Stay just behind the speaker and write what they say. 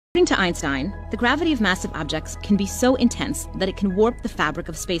According to Einstein, the gravity of massive objects can be so intense that it can warp the fabric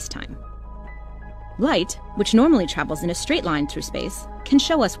of space-time. Light, which normally travels in a straight line through space, can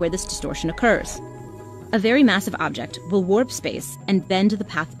show us where this distortion occurs. A very massive object will warp space and bend the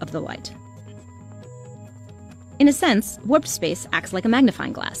path of the light. In a sense, warped space acts like a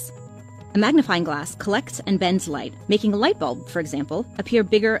magnifying glass. A magnifying glass collects and bends light, making a light bulb, for example, appear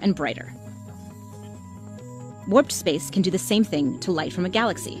bigger and brighter. Warped space can do the same thing to light from a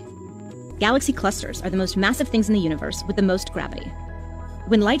galaxy. Galaxy clusters are the most massive things in the universe with the most gravity.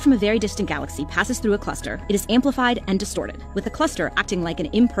 When light from a very distant galaxy passes through a cluster, it is amplified and distorted, with the cluster acting like an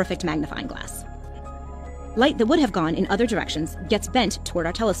imperfect magnifying glass. Light that would have gone in other directions gets bent toward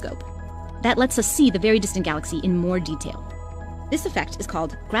our telescope. That lets us see the very distant galaxy in more detail. This effect is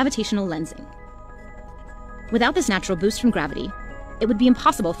called gravitational lensing. Without this natural boost from gravity, it would be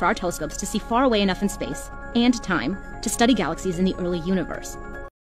impossible for our telescopes to see far away enough in space and time to study galaxies in the early universe.